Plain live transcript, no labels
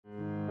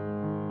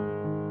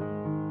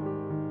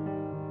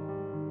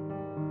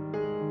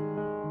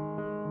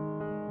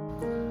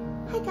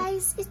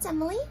guys, it's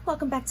Emily.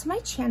 Welcome back to my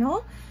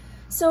channel.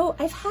 So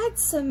I've had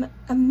some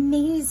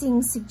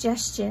amazing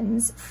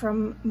suggestions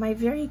from my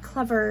very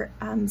clever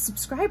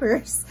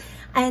subscribers,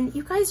 and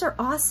you guys are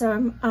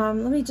awesome. Let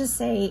me just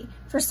say,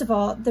 first of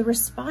all, the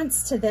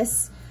response to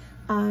this,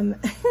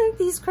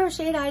 these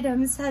crocheted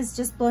items has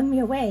just blown me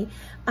away.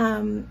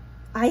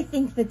 I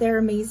think that they're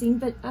amazing,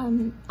 but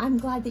I'm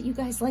glad that you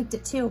guys liked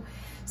it too.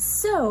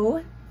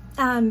 So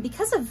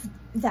because of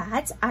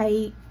that,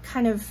 I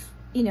kind of,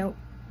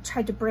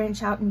 tried to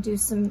branch out and do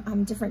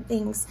some different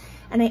things.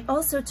 And I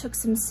also took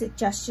some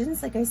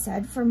suggestions, like I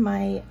said, from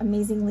my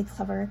amazingly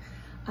clever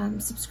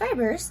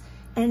subscribers,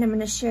 and I'm going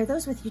to share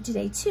those with you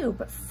today too.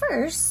 But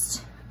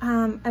first,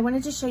 I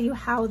wanted to show you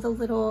how the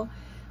little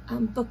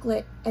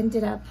booklet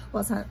ended up.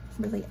 Well, it's not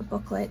really a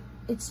booklet.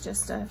 It's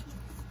just a,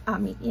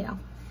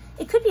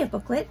 it could be a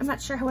booklet. I'm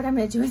not sure what I'm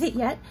going to do with it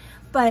yet,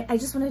 but I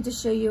just wanted to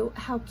show you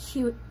how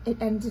cute it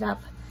ended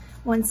up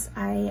once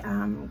I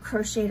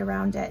crocheted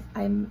around it.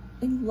 I'm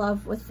in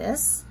love with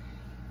this.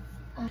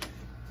 All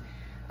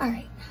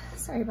right,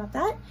 sorry about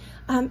that.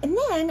 And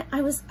then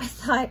I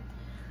thought,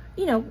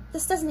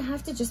 this doesn't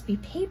have to just be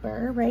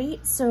paper,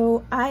 right?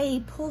 So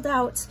I pulled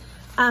out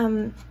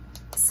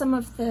some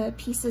of the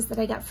pieces that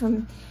I got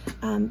from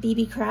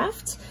BB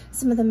Craft,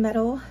 some of the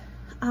metal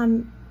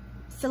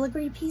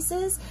filigree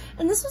pieces.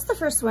 And this was the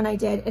first one I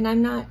did, and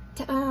I'm not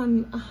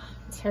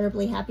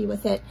terribly happy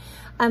with it.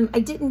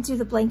 I didn't do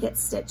the blanket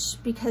stitch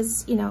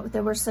because,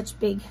 there were such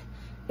big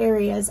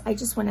areas. I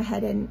just went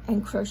ahead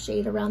and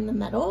crocheted around the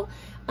metal.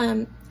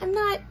 I'm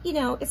not,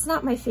 it's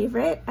not my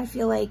favorite. I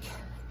feel like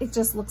it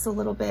just looks a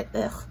little bit,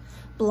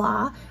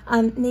 blah.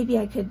 Maybe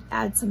I could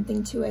add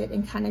something to it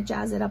and kind of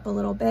jazz it up a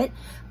little bit,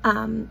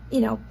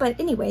 but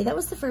anyway, that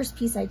was the first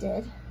piece I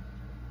did.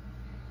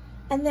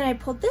 And then I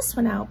pulled this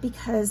one out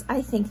because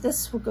I think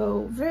this will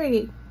go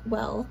very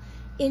well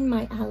in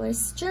my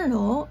Alice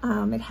journal.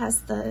 It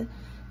has the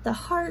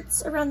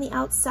hearts around the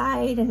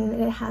outside, and then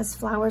it has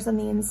flowers on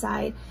the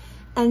inside.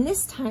 And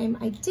this time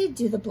I did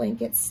do the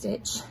blanket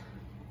stitch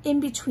in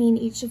between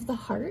each of the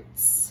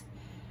hearts,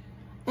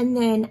 and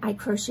then I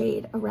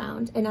crocheted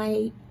around, and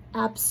I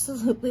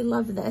absolutely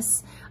love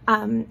this.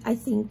 I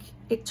think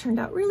it turned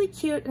out really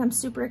cute, and I'm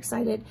super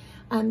excited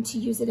to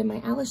use it in my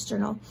Alice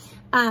journal.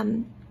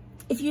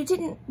 If you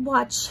didn't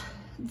watch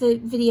the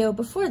video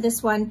before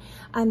this one,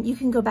 you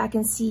can go back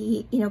and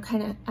see,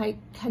 I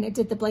kind of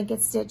did the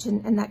blanket stitch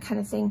and that kind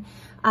of thing.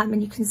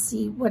 And you can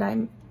see what I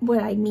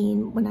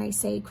mean when I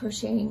say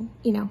crocheting,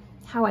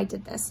 how I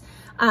did this.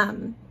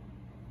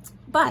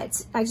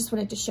 But I just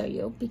wanted to show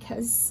you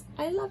because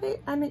I love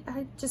it.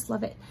 I just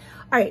love it.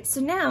 All right,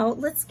 so now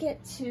let's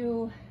get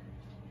to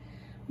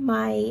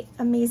my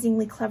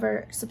amazingly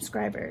clever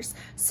subscribers.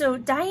 So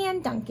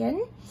Diane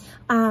Duncan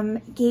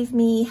gave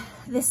me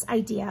this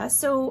idea.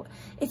 So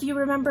if you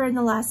remember in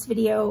the last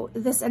video,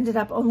 this ended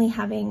up only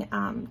having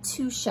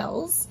 2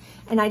 shells,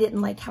 and I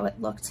didn't like how it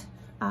looked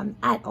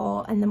at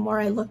all. And the more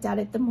I looked at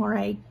it, the more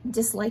I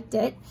disliked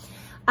it.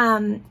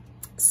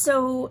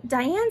 So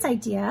Diane's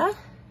idea,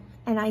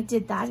 and I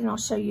did that, and I'll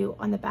show you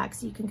on the back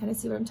so you can kind of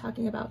see what I'm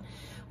talking about,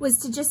 was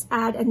to just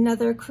add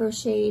another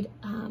crocheted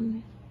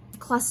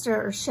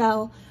cluster or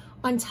shell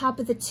on top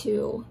of the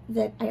 2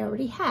 that I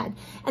already had.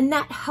 And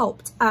that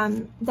helped.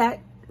 That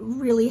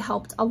really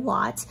helped a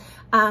lot.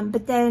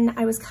 But then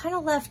I was kind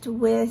of left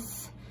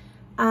with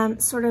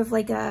sort of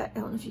like I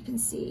don't know if you can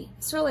see,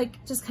 sort of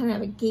like just kind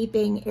of a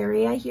gaping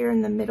area here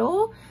in the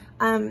middle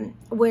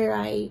where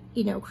I,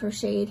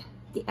 crocheted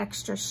the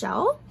extra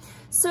shell.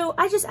 So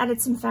I just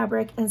added some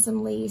fabric and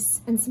some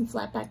lace and some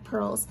flat back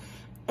pearls.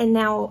 And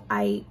now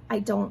I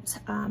don't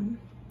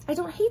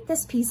hate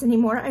this piece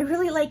anymore. I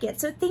really like it.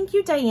 So thank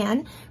you,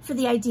 Diane, for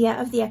the idea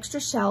of the extra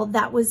shell.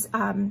 That was,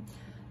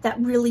 that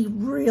really,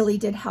 really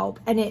did help.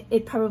 And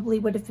it probably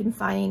would have been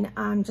fine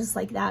just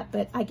like that,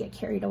 but I get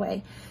carried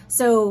away.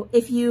 So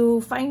if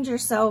you find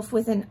yourself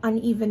with an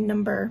uneven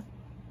number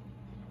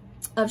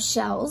of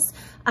shells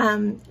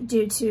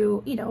due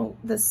to,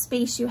 the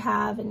space you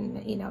have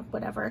and,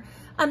 whatever,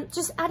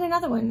 just add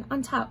another one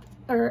on top,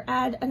 or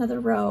add another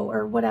row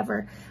or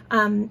whatever.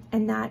 And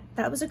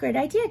that was a great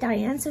idea,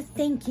 Diane, so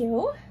thank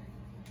you.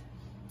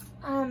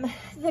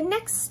 The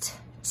next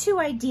 2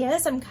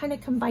 ideas I'm kind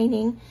of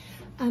combining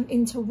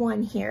into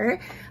one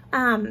here.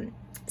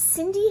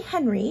 Cindy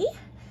Henry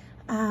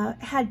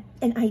had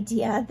an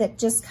idea that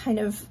just kind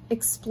of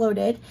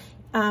exploded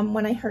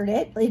when I heard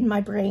it in my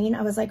brain.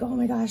 I was like, oh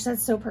my gosh,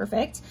 that's so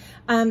perfect.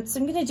 So I'm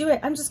gonna do it.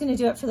 I'm just gonna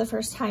do it for the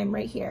first time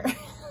right here.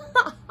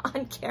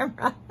 On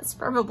camera. It's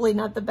probably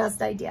not the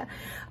best idea.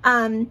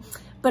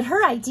 But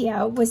her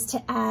idea was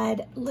to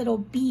add little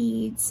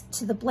beads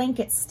to the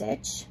blanket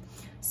stitch.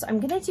 So I'm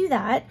gonna do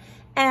that.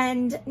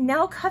 And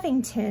Nell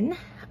Covington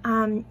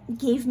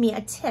gave me a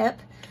tip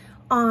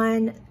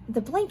on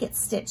the blanket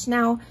stitch.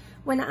 Now,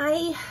 when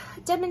I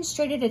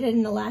demonstrated it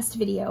in the last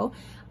video,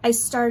 I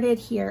started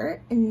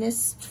here in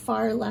this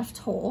far left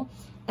hole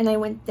and I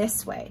went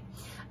this way.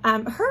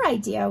 Her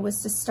idea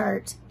was to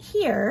start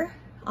here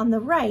on the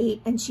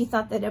right, and she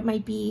thought that it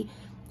might be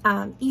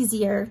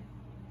easier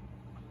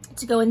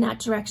to go in that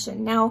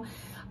direction. Now,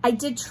 I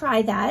did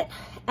try that,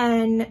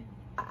 and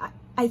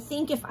I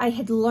think if I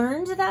had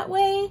learned that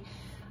way,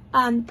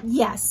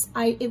 yes,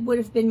 it would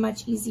have been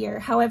much easier.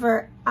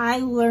 However, I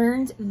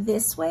learned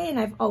this way, and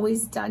I've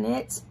always done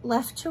it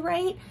left to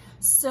right,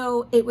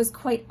 so it was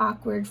quite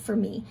awkward for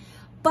me.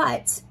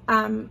 But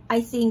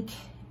I think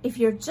if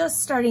you're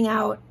just starting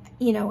out,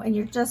 you know, and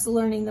you're just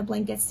learning the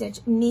blanket stitch,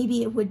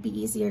 maybe it would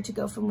be easier to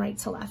go from right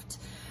to left.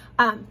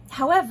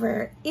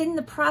 However, in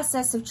the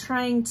process of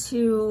trying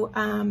to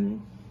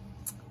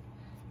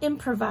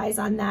improvise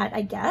on that,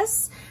 I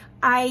guess,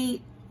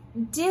 I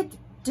did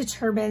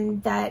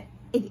determine that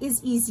it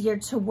is easier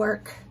to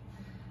work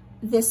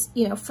this,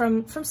 you know,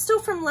 still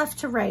from left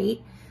to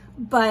right,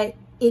 but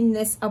in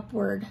this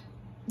upward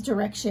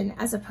direction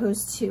as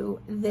opposed to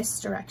this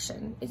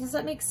direction. Does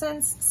that make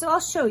sense? So I'll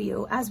show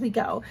you as we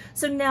go.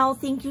 So Nell,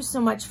 thank you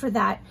so much for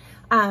that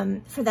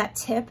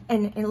tip.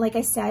 And like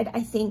I said,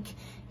 I think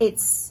it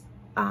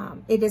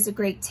is a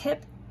great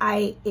tip.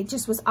 It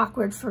just was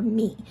awkward for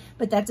me,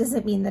 but that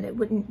doesn't mean that it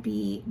wouldn't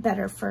be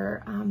better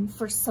for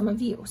some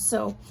of you.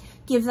 So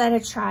give that a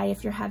try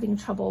if you're having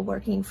trouble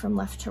working from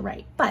left to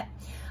right. But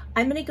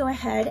I'm gonna go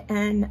ahead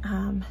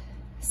and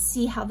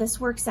see how this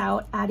works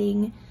out,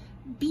 adding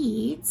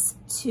beads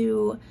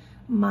to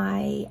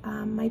my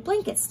my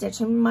blanket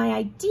stitch. And my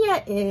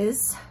idea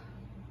is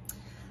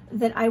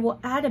that I will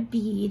add a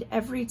bead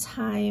every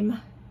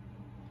time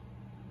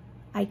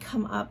I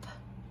come up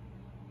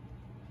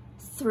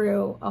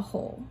through a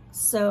hole.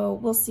 So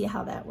we'll see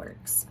how that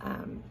works.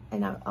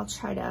 And I'll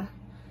try to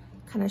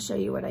kind of show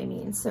you what I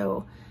mean.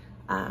 So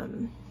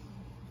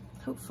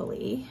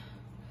hopefully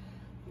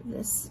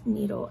this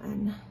needle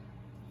and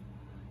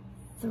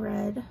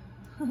thread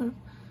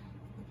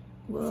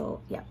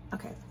will, yeah,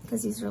 okay,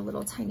 because these are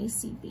little tiny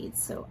seed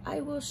beads. So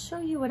I will show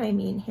you what I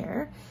mean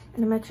here.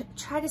 And I'm gonna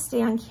try to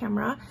stay on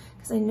camera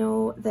because I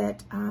know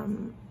that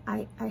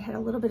I had a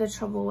little bit of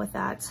trouble with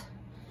that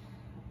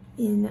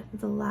in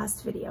the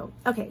last video.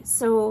 Okay,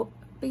 so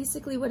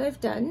basically what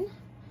I've done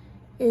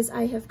is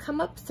I have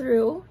come up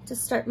through to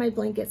start my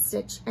blanket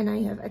stitch, and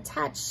I have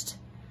attached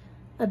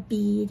a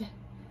bead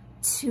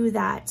to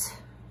that,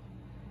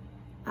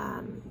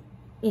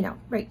 you know,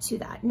 right to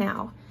that.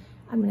 Now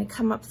I'm going to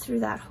come up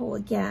through that hole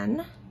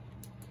again,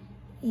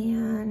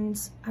 and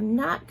I'm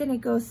not going to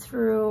go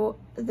through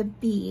the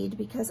bead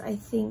because I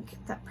think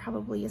that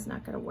probably is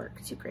not going to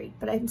work too great,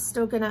 but I'm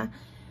still going to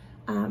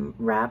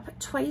wrap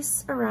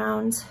twice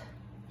around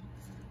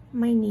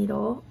my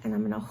needle, and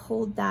I'm going to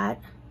hold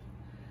that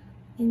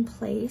in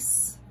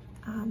place.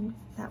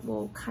 That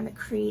will kind of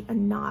create a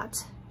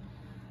knot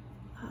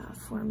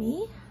for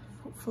me,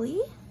 hopefully.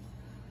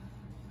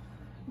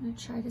 I'm going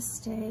to try to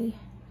stay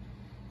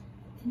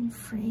in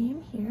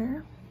frame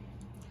here.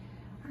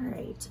 All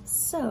right,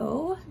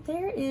 so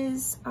there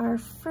is our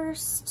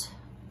first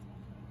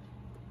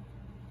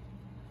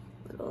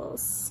little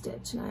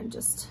stitch, and I'm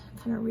just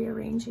kind of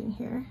rearranging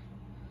here.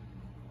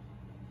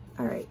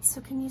 All right,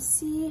 so can you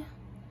see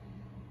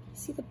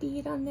the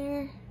bead on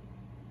there?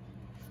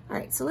 All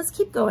right, so let's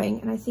keep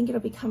going, and I think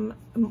it'll become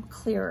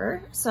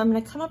clearer. So I'm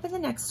gonna come up in the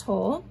next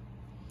hole,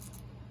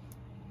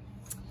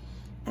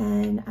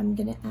 and I'm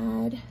gonna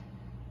add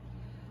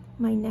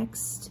my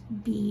next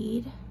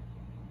bead.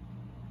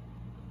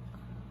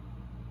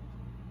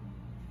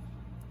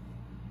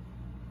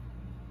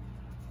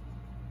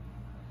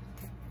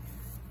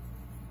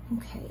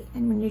 Okay,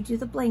 and when you do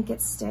the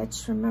blanket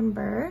stitch,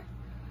 remember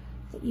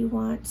that you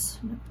want,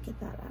 I'm gonna get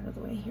that out of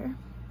the way here.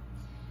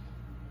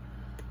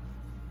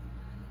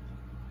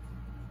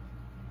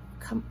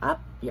 Come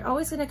up, you're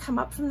always gonna come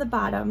up from the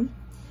bottom,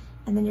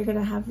 and then you're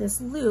gonna have this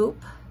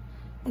loop,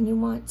 and you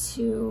want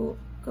to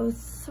go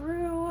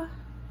through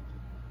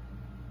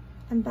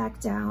and back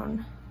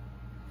down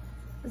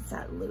with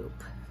that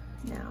loop.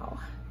 Now,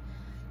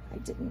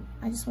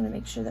 I just wanna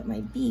make sure that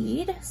my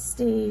bead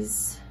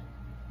stays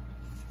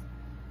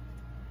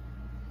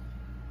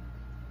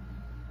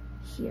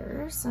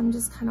here. So I'm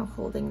just kind of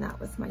holding that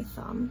with my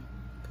thumb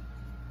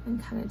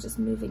and kind of just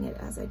moving it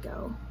as I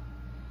go.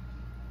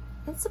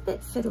 It's a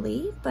bit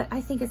fiddly, but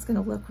I think it's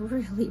gonna look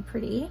really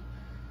pretty.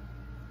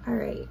 All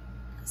right,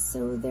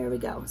 so there we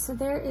go. So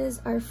there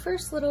is our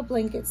first little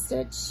blanket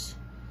stitch.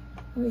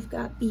 We've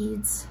got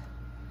beads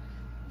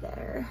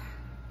there.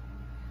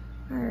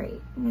 All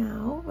right,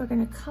 now we're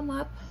gonna come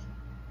up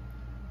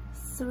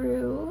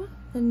through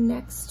the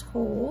next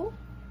hole,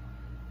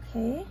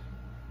 okay?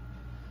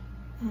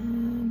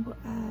 And we'll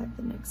add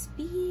the next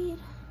bead.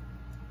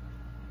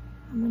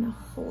 I'm gonna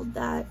hold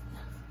that.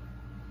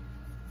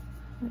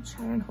 I'm gonna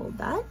try and hold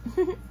that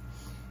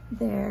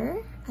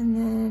there. And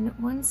then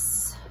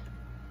once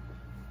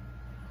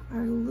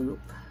our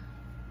loop,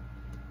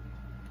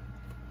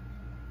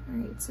 all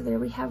right, so there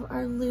we have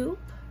our loop.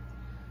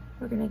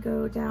 We're gonna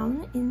go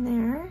down in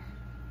there.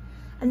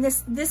 And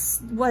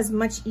this was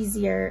much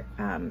easier,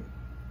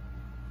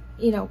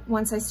 you know,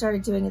 once I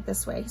started doing it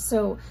this way.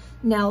 So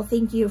Nell,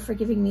 thank you for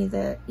giving me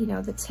the, you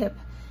know, the tip.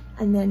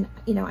 And then,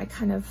 you know, I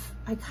kind of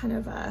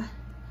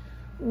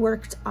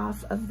worked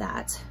off of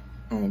that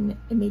and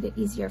it made it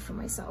easier for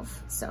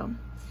myself. So,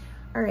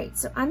 all right,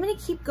 so I'm gonna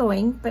keep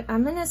going, but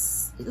I'm gonna,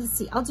 let's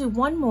see, I'll do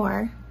one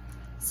more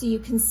so you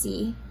can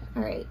see.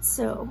 All right,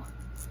 so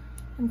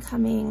I'm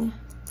coming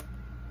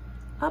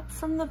up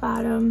from the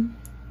bottom.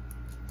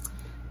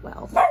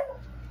 Well,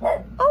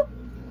 oh,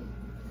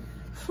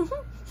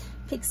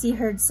 Pixie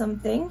heard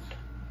something.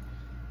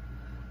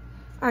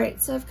 All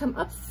right, so I've come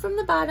up from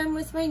the bottom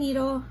with my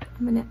needle.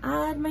 I'm gonna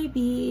add my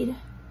bead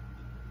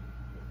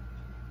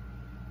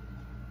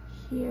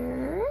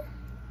here,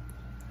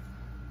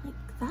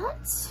 like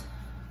that.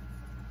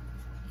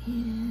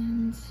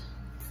 And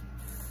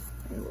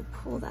I will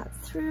pull that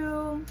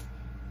through.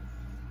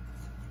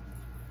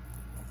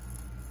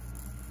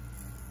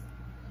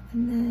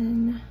 And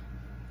then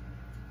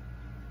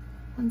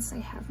once I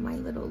have my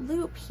little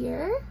loop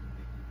here,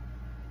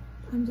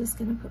 I'm just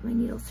gonna put my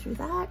needle through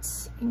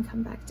that and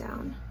come back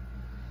down.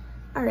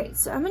 All right,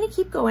 so I'm gonna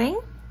keep going,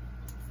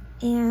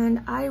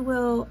 and I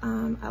will,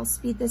 I'll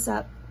speed this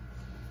up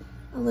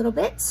a little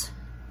bit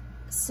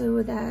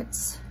so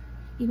that,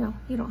 you know,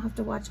 you don't have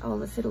to watch all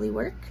the fiddly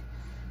work.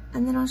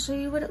 And then I'll show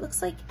you what it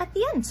looks like at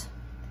the end.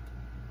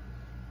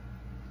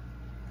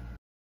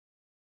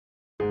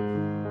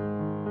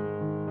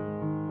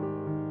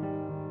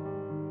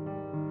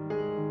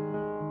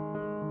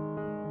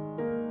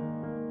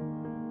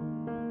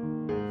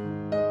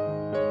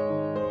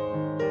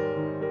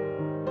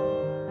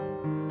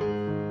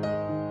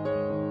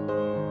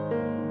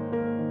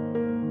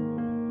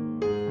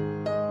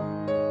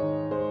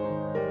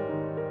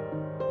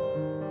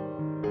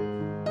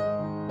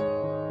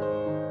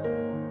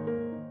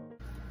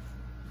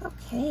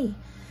 Okay,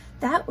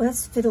 that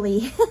was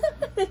fiddly.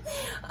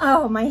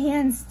 Oh, my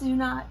hands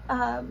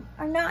are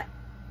not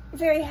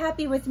very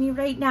happy with me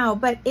right now,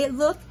 but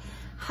look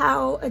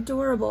how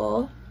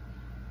adorable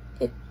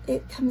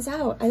it comes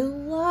out. I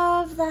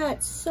love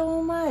that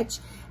so much.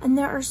 And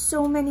there are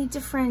so many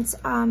different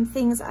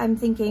things I'm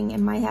thinking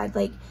in my head.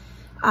 Like,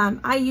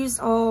 I used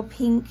all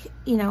pink,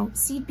 you know,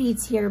 seed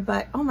beads here,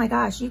 but oh my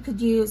gosh, you could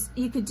do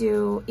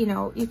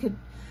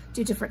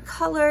different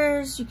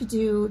colors, you could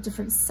do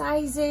different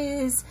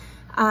sizes.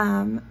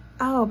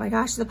 Oh my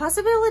gosh, the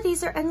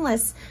possibilities are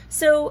endless.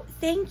 So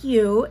thank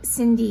you,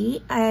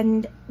 Cindy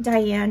and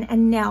Diane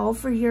and Nell,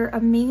 for your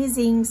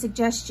amazing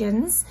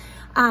suggestions.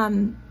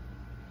 But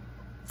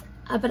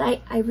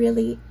I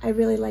really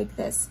like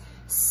this.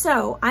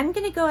 So I'm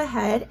gonna go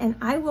ahead and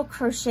I will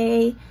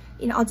crochet,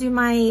 you know, I'll do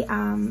my,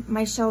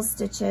 my shell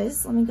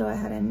stitches. Let me go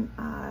ahead and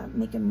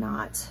make a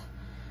knot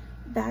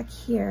back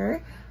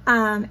here.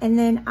 And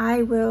then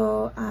I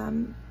will,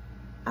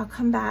 I'll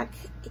come back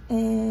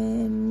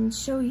and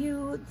show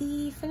you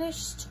the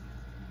finished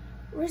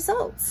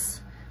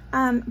results.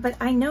 But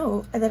I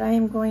know that I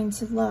am going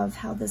to love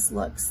how this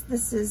looks.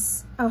 This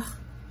is, oh,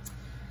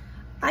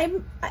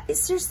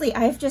 seriously,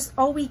 I've just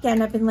all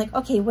weekend I've been like,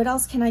 okay, what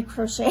else can I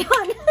crochet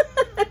on?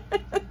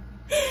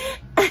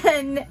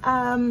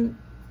 And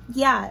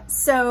yeah,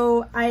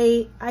 so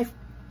I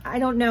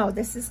don't know.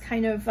 This is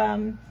kind of,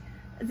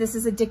 this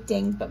is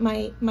addicting, but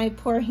my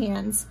poor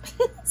hands.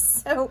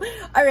 So,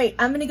 all right,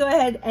 I'm gonna go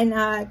ahead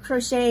and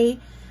crochet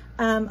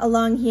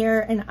along here,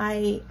 and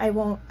I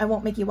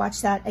won't make you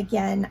watch that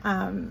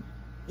again,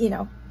 you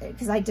know,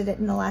 because I did it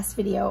in the last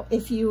video.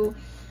 If you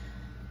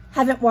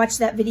haven't watched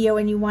that video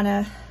and you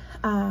wanna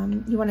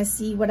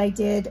see what I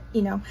did,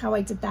 you know, how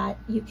I did that,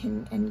 you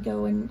can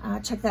go and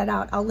check that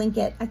out. I'll link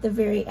it at the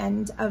very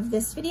end of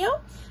this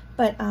video.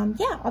 But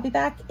yeah, I'll be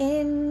back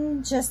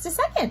in just a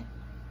second.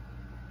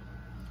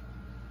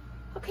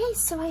 Okay,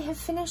 so I have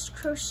finished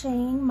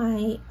crocheting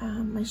my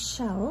my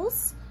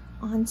shells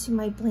onto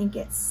my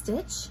blanket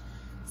stitch.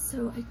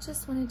 So I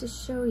just wanted to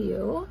show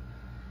you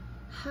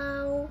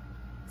how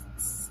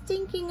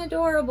stinking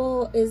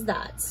adorable is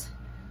that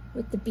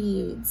with the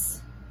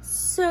beads.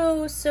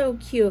 So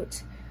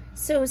cute.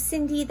 So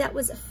Cindy, that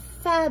was a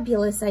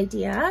fabulous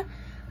idea.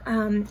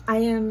 I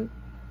am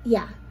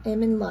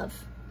in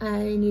love.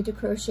 I need to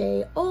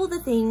crochet all the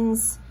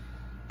things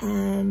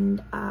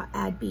and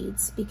add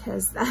beads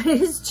because that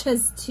is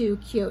just too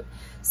cute.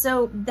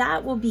 So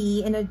that will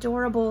be an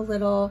adorable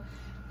little,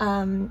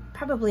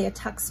 probably a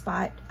tuck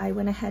spot. I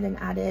went ahead and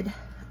added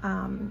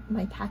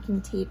my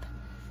packing tape,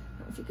 I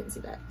don't know if you can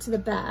see that, to the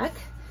back,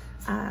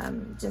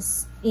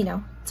 just, you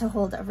know, to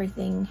hold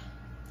everything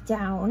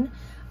down.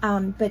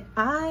 But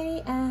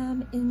I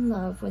am in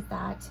love with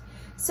that.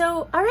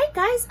 So, all right,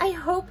 guys, I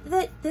hope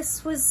that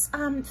this was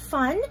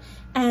fun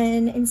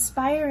and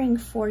inspiring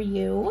for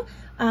you.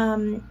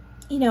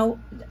 You know,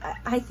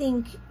 I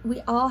think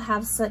we all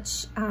have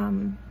such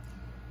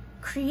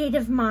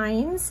creative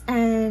minds,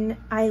 and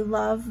I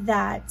love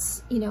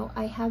that, you know,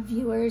 I have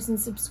viewers and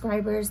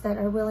subscribers that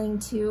are willing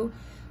to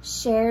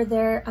share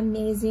their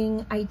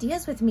amazing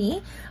ideas with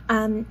me,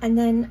 and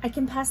then I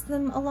can pass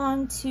them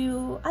along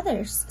to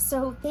others.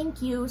 So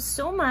thank you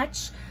so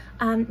much,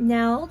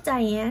 Nell,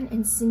 Diane,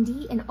 and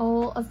Cindy, and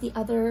all of the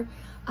other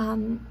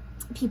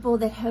people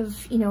that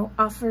have, you know,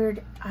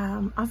 offered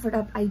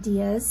up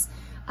ideas.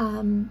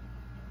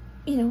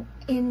 you know,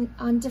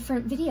 on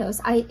different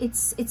videos.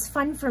 It's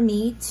fun for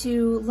me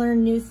to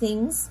learn new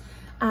things,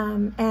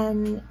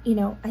 and you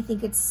know, I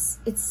think it's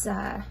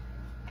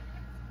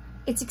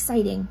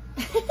exciting.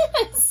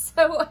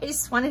 So I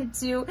just wanted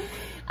to, you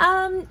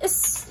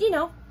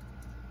know,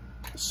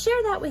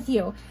 share that with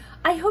you.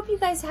 I hope you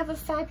guys have a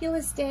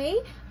fabulous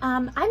day.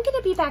 I'm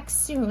gonna be back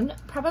soon,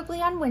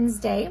 probably on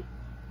Wednesday.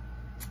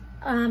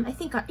 I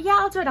think, yeah,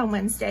 I'll do it on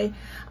Wednesday.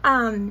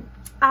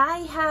 I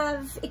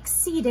have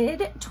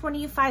exceeded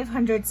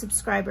 2,500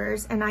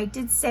 subscribers, and I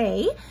did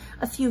say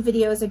a few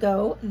videos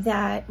ago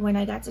that when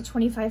I got to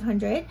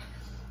 2,500,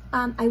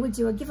 I would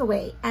do a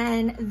giveaway.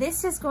 And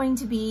this is going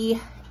to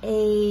be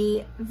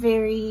a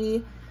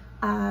very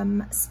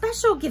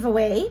special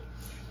giveaway.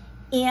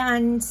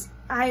 And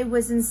I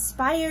was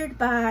inspired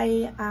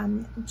by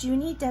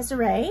Junie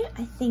Desiree.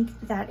 I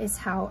think that is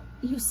how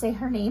you say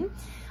her name.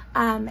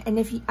 And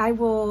if you, I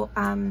will,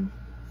 in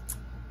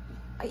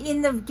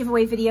the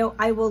giveaway video,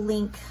 I will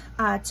link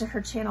to her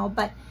channel.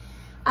 But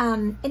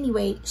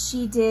anyway,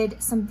 she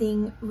did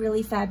something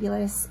really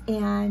fabulous,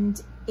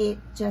 and it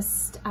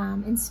just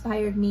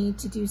inspired me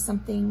to do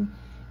something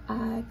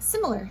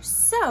similar.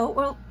 So,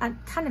 well,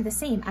 kind of the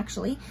same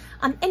actually.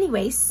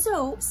 Anyway,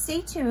 so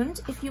stay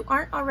tuned. If you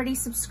aren't already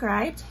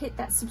subscribed, hit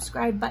that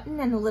subscribe button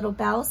and the little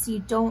bell so you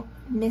don't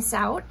miss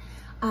out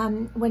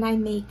when I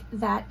make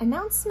that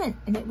announcement,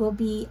 and it will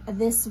be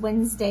this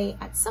Wednesday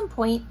at some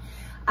point.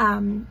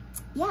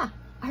 Yeah.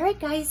 All right,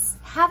 guys,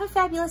 have a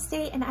fabulous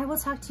day, and I will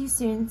talk to you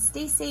soon.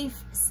 Stay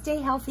safe, stay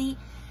healthy,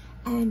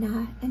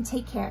 and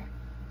take care.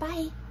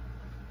 Bye.